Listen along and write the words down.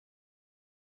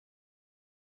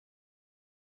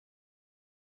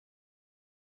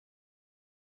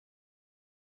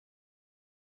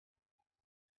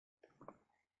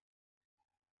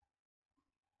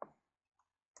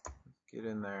Get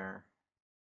in there.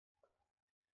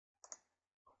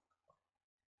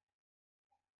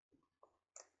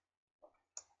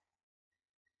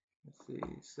 Let's see,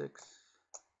 6.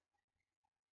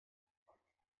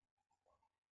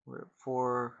 We're at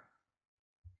 4.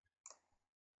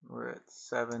 We're at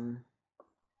 7.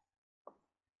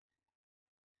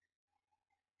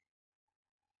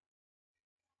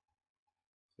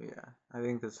 So yeah, I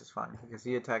think this is fine because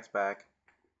he attacks back.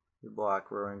 We block.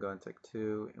 We're only going to take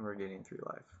 2, and we're getting 3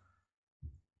 life.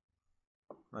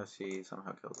 Unless he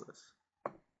somehow kills this,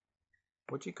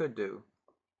 which he could do.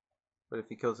 But if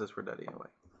he kills this, we're dead anyway.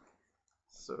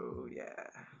 So yeah,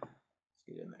 let's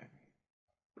get in there.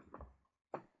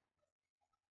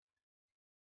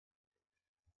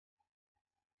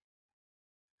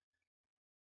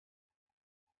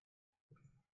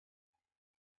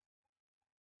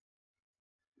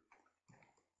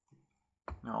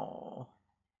 Oh,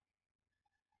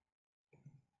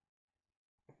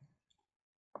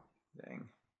 dang.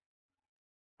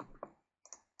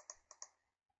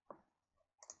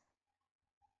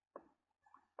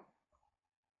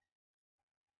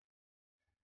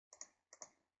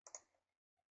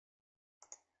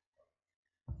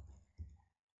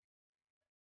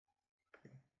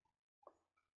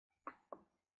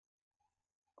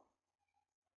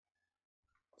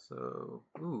 So,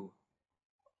 ooh,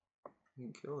 you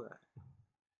can kill that.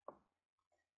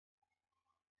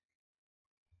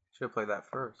 Should have played that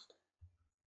first.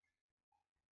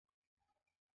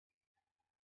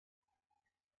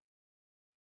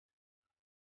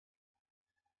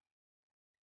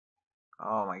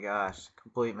 Oh my gosh,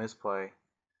 complete misplay.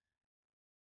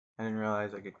 I didn't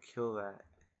realize I could kill that.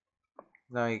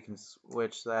 Now you can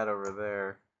switch that over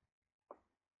there.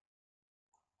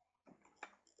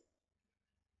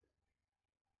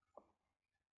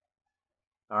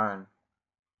 Darn.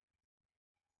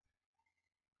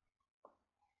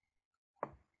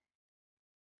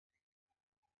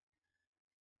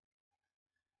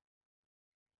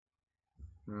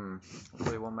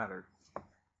 Hopefully it won't matter.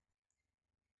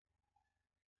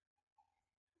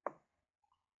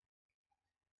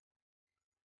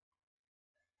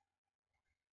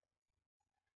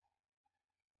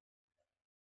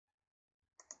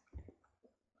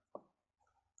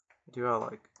 I do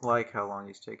like how long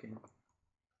he's taking.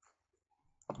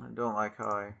 I don't like how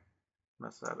I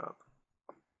mess that up.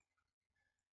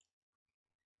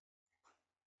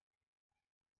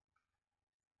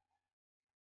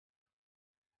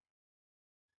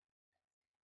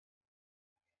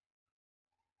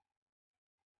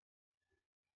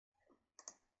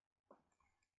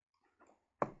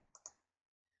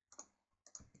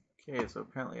 Okay, so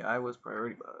apparently I was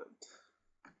priority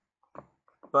bugged.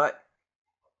 But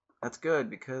that's good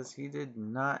because he did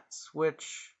not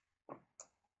switch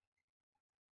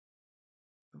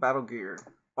the battle gear.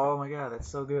 Oh my god, that's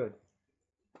so good.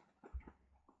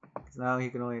 Because now he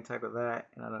can only attack with that,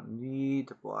 and I don't need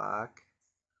to block.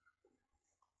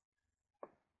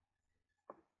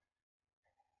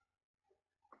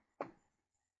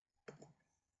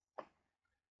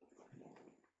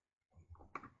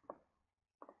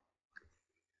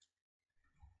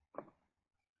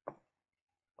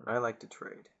 But I like to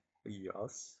trade.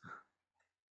 Yes.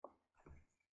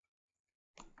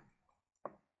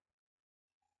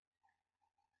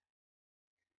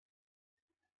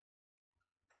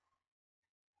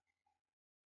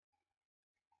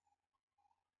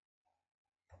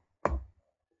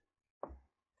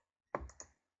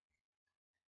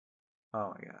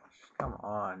 Oh my gosh, come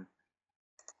on.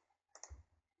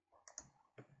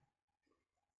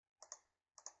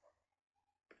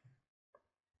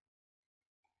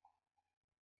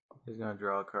 He's gonna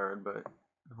draw a card, but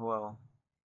well.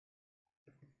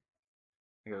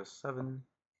 He goes 7.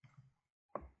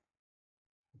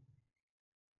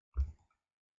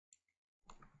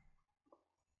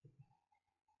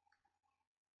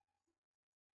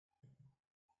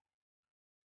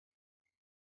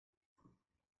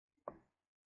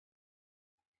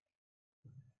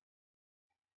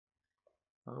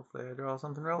 Hopefully I draw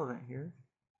something relevant here.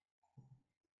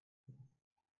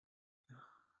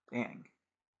 Dang.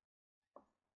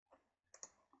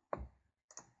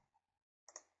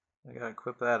 I gotta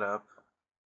equip that up.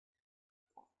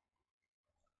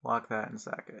 Lock that and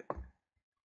sack it.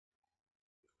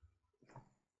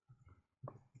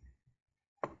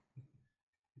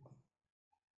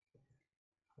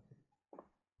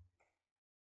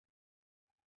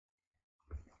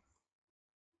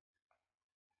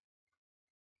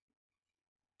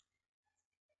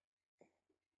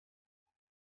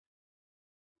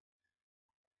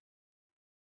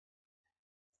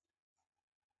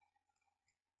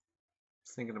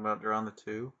 Just thinking about drawing the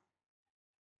 2.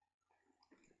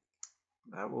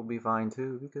 that will be fine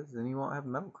too, because then he won't have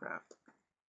metalcraft.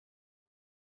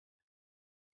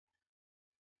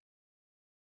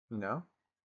 You know?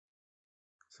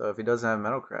 So if he doesn't have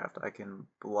metalcraft, I can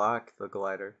block the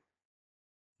glider.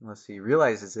 Unless he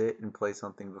realizes it and plays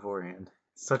something beforehand.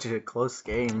 Such a close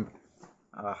game.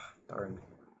 Ah, darn.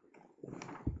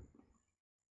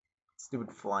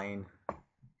 Stupid flying.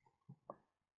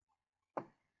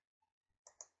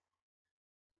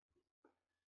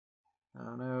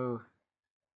 Oh no.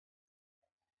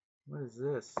 What is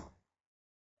this?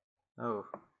 Oh.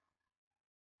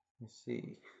 Let's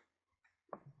see.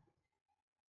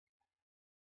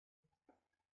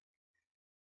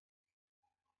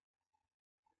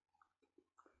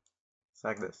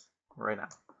 Sack this. Right now.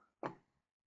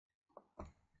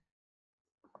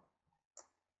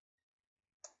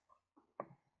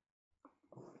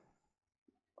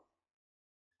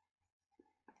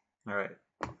 Alright.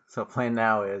 So plan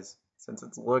now is, since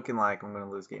it's looking like I'm going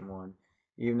to lose game one,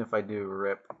 even if I do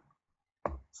rip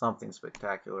something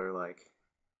spectacular like,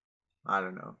 I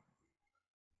don't know,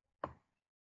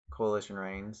 Coalition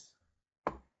Reigns,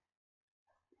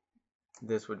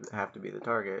 this would have to be the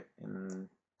target, and,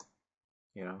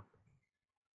 you know.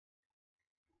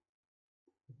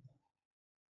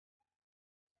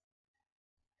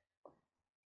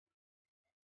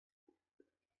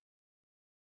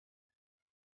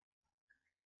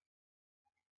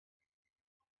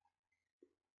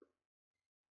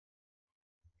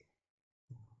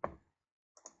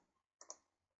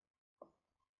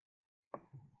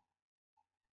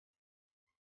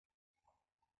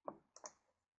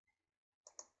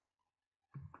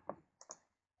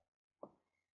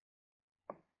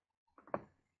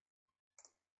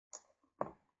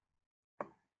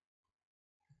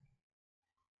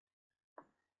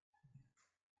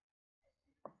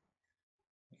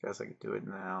 I guess I could do it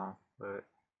now, but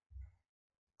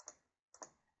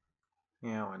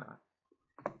yeah, why not?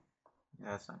 Yeah,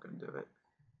 that's not going to do it.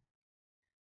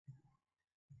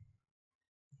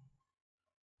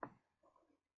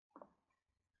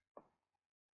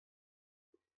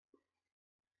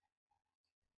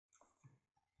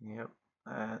 Yep,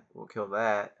 we'll kill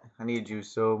that. I need you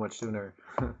so much sooner.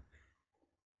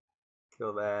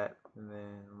 Kill that, and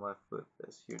then I'm left with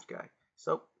this huge guy.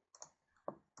 So,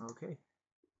 okay.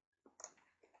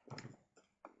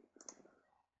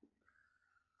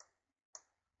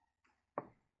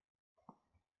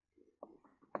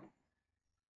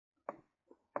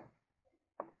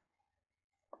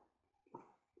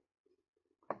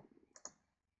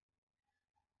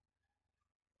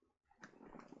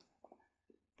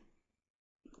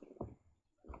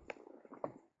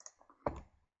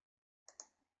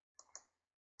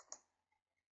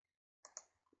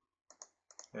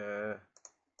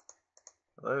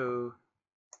 Hello?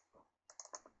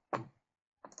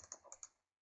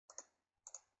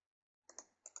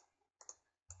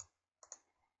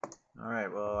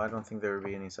 Alright, well, I don't think there would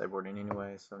be any sideboarding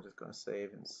anyway, so I'm just going to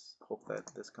save and hope that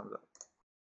this comes up.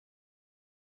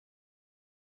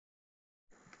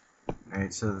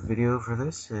 Alright, so the video for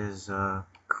this is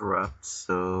corrupt,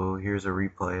 so here's a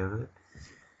replay of it.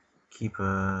 Keep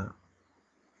a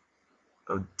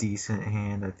decent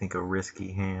hand, I think a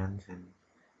risky hand, and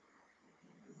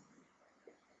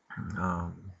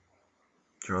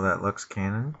draw that Lux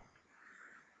Cannon.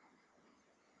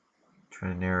 Try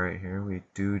to narrate here. We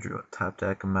do draw top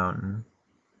deck a mountain.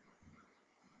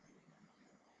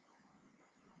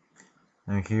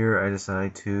 Now here I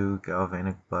decide to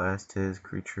Galvanic Blast his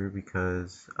creature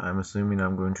because I'm assuming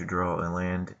I'm going to draw a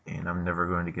land and I'm never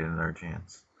going to get another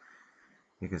chance.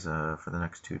 Because for the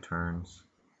next 2 turns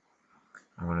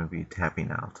I'm going to be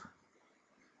tapping out.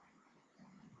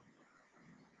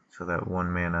 So that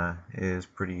 1 mana is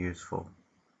pretty useful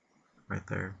right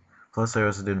there. Plus I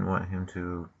also didn't want him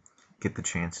to get the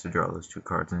chance to draw those 2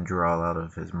 cards and draw out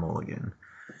of his mulligan.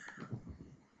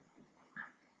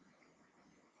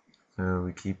 So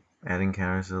we keep adding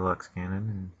counters to the Lux Cannon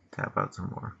and tap out some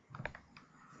more.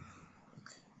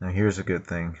 Now here's a good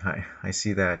thing. I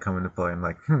see that come into play. I'm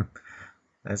like,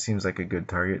 that seems like a good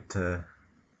target to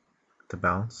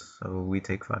bounce. So we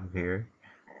take 5 here.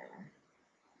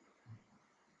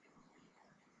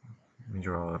 We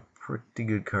draw a pretty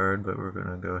good card, but we're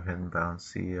gonna go ahead and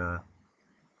bounce the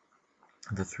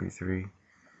 3/3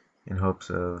 in hopes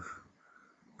of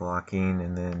blocking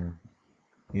and then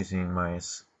using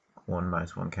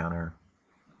 -1/-1 counter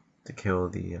to kill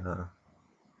the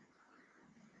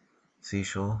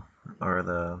seashell or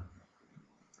the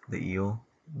eel.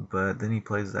 But then he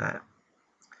plays that,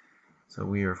 so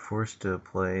we are forced to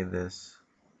play this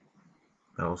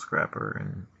metal scrapper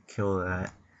and kill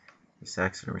that. He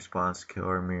sacks in response to kill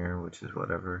our mirror, which is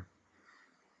whatever.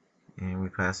 And we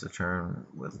pass the turn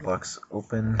with Lux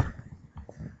open.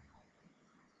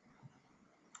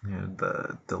 And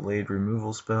the delayed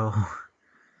removal spell.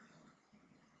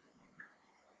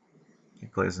 He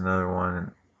plays another one,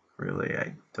 and really,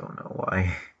 I don't know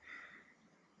why.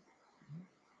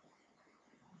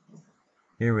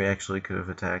 Here we actually could have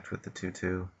attacked with the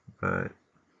 2/2, but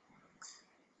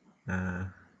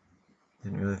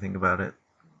didn't really think about it.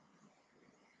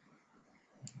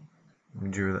 We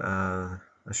drew a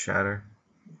Shatter.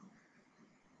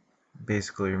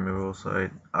 Basically removal, so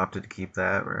I opted to keep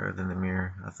that rather than the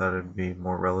mirror. I thought it would be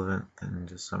more relevant than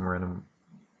just some random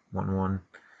 1/1.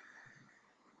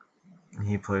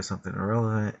 He plays something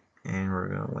irrelevant, and we're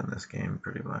going to win this game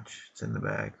pretty much. It's in the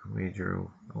bag. We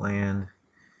drew a land.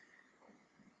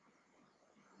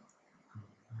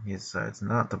 He decides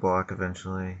not to block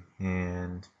eventually,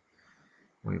 and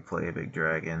we play a big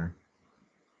dragon.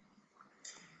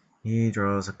 He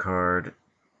draws a card,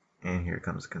 and here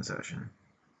comes a concession.